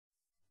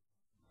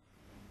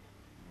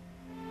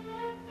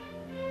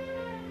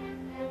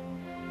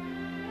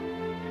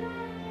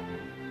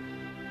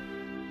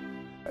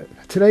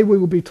Today we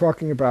will be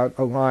talking about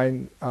a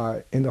line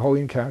in the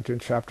Holy Encounter in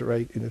chapter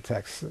 8 in the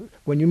text.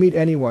 When you meet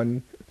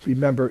anyone,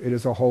 remember it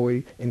is a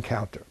holy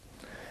encounter.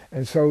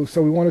 And so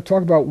we want to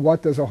talk about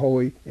what does a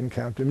holy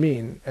encounter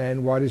mean,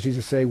 and why does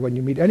Jesus say when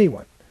you meet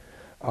anyone?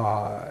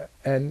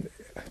 And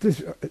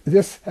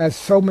this, as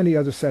so many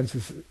other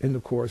senses in the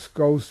Course,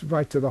 goes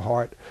right to the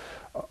heart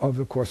of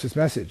the Course's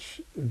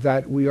message,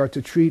 that we are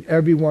to treat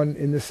everyone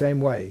in the same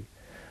way.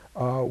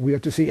 We are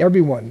to see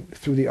everyone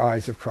through the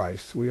eyes of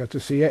Christ. We are to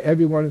see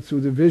everyone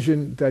through the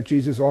vision that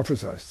Jesus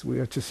offers us. We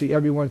are to see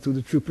everyone through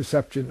the true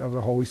perception of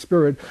the Holy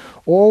Spirit.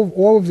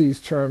 All of these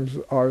terms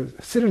are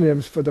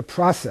synonyms for the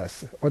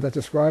process, or that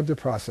describe the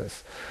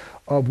process,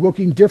 of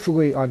looking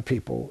differently on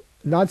people,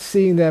 not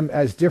seeing them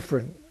as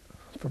different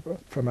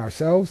from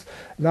ourselves,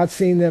 not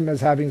seeing them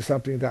as having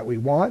something that we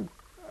want,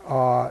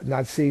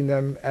 not seeing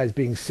them as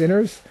being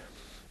sinners,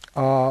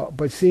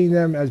 but seeing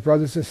them as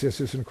brothers and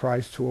sisters in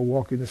Christ who are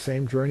walking the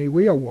same journey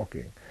we are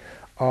walking.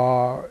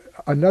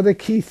 Another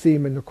key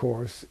theme in the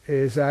Course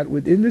is that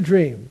within the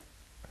dream,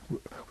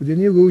 within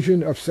the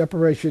illusion of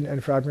separation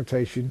and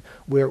fragmentation,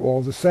 we're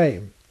all the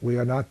same. We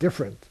are not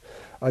different.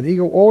 The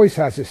ego always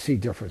has to see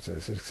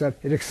differences.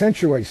 It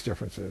accentuates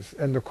differences.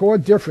 And the core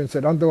difference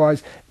that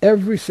underlies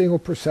every single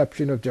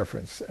perception of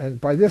difference. And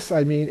by this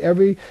I mean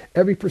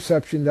every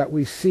perception that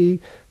we see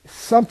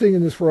something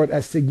in this world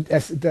as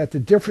that the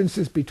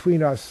differences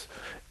between us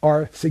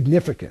are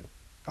significant.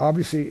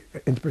 Obviously,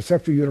 in the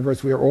perceptual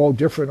universe, we are all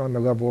different on the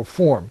level of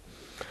form.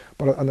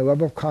 But on the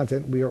level of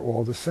content, we are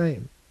all the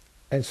same.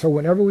 And so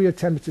whenever we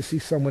attempt to see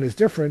someone as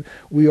different,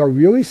 we are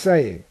really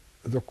saying,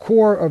 the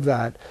core of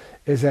that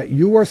is that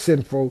you are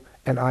sinful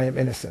and I am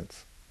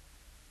innocent.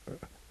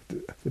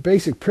 The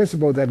basic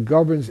principle that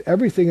governs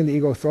everything in the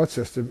ego thought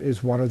system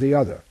is one or the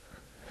other.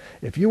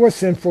 If you are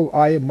sinful,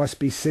 I must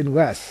be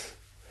sinless.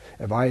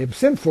 If I am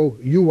sinful,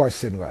 you are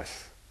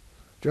sinless.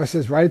 Just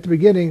as right at the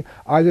beginning,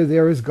 either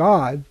there is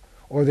God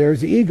or there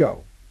is the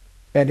ego.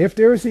 And if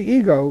there is the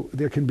ego,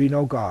 there can be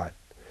no God.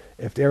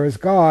 If there is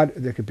God,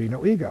 there can be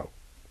no ego.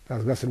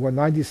 As Lesson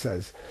 190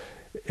 says,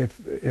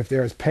 if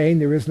there is pain,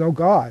 there is no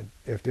God.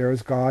 If there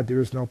is God,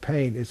 there is no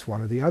pain. It's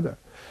one or the other.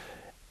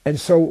 And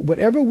so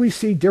whenever we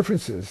see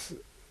differences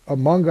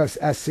among us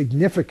as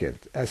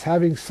significant, as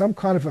having some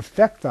kind of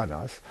effect on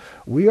us,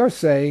 we are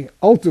saying,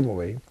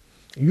 ultimately,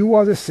 you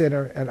are the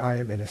sinner and I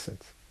am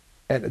innocent.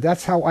 And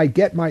that's how I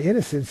get my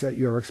innocence at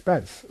your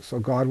expense. So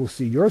God will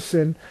see your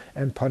sin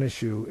and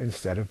punish you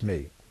instead of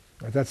me.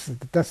 That's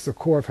the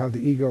core of how the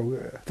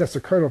ego, that's the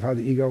kernel of how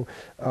the ego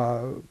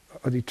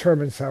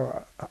determines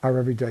our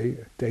everyday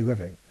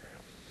living.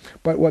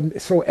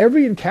 So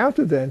every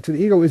encounter then to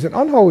the ego is an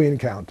unholy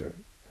encounter,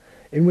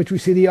 in which we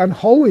see the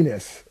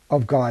unholiness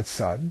of God's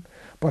Son,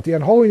 but the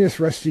unholiness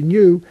rests in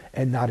you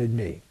and not in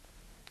me.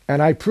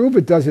 And I prove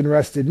it doesn't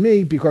rest in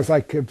me because I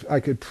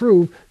could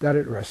prove that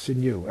it rests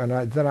in you. And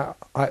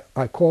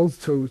I called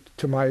to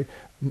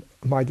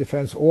my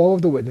defense all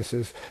of the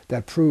witnesses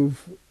that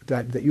prove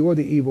that you are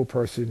the evil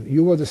person,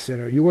 you are the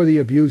sinner, you are the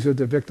abuser,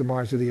 the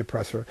victimizer, the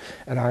oppressor,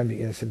 and I'm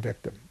the innocent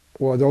victim,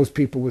 or those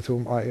people with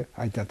whom I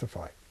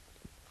identify.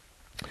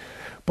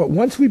 But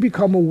once we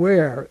become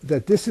aware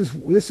that this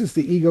is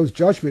the ego's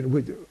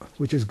judgment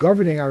which is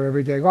governing our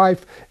everyday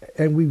life,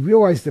 and we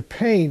realize the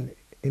pain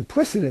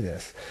implicit in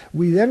this,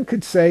 we then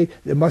could say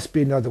there must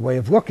be another way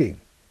of looking.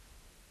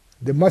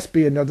 There must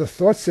be another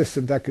thought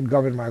system that can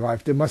govern my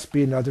life. There must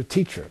be another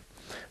teacher.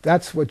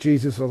 That's what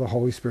Jesus or the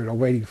Holy Spirit are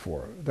waiting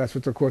for. That's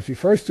what the Course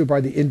refers to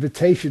by the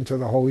invitation to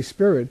the Holy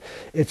Spirit.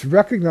 It's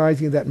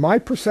recognizing that my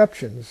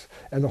perceptions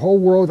and the whole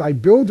world I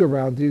build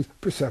around these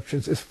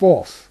perceptions is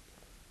false.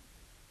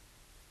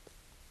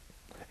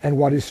 And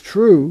what is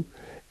true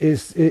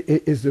is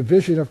the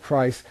vision of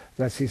Christ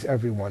that sees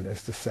everyone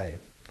as the same.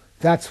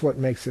 That's what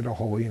makes it a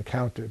holy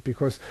encounter.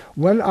 Because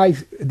when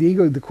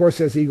the Course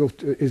says the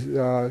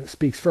ego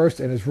speaks first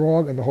and is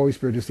wrong, and the Holy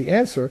Spirit is the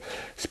answer,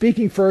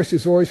 speaking first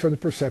is always from the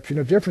perception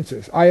of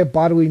differences. I have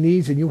bodily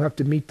needs, and you have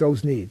to meet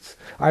those needs.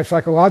 I have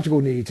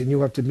psychological needs, and you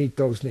have to meet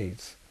those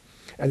needs.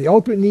 And the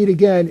ultimate need,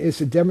 again, is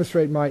to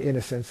demonstrate my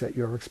innocence at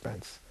your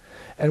expense.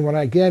 And when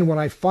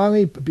I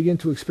finally begin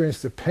to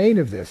experience the pain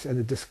of this and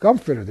the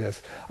discomfort of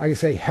this, I can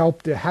say,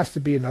 help, there has to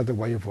be another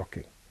way of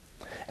looking.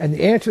 And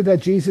the answer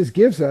that Jesus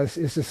gives us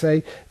is to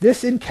say,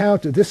 this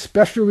encounter, this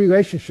special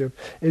relationship,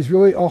 is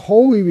really a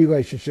holy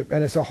relationship,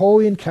 and it's a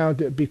holy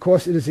encounter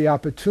because it is the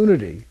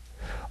opportunity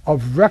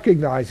of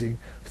recognizing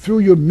through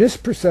your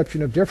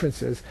misperception of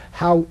differences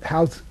how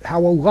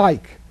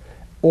alike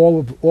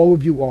all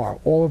of you are,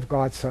 all of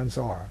God's sons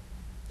are.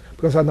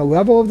 Because on the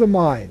level of the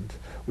mind,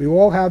 we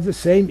all have the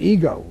same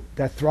ego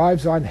that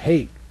thrives on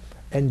hate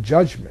and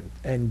judgment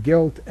and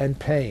guilt and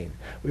pain.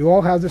 We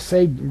all have the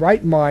same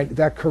right mind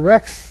that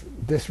corrects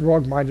this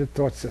wrong-minded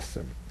thought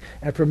system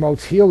and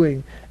promotes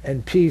healing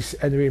and peace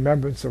and the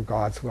remembrance of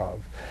God's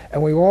love.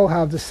 And we all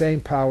have the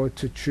same power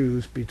to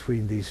choose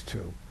between these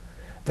two.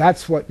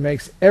 That's what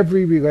makes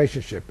every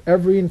relationship,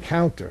 every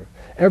encounter,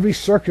 every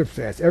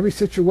circumstance, every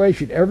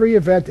situation, every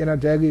event in our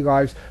daily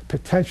lives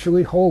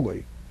potentially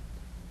holy.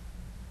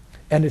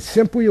 And it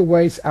simply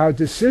awaits our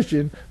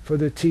decision for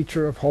the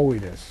teacher of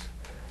holiness,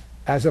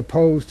 as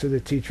opposed to the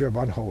teacher of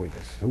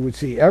unholiness, who would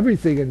see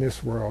everything in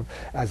this world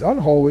as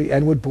unholy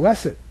and would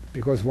bless it.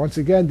 Because once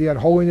again, the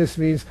unholiness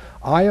means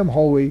I am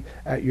holy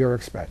at your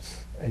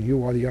expense, and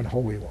you are the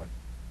unholy one.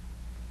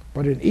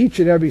 But in each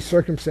and every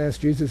circumstance,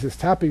 Jesus is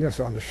tapping us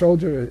on the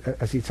shoulder,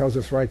 as he tells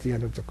us right at the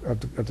end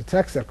of the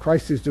text, that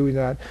Christ is doing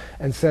that,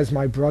 and says,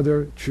 my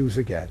brother, choose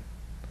again.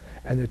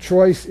 And the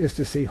choice is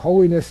to see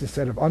holiness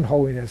instead of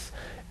unholiness.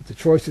 The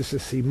choice is to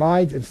see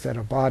mind instead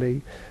of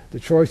body. The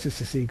choice is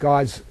to see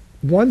God's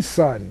one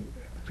Son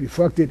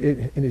reflected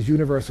in his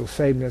universal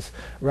sameness,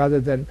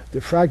 rather than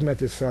the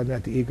fragmented Son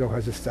that the ego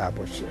has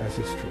established as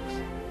his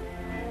truth.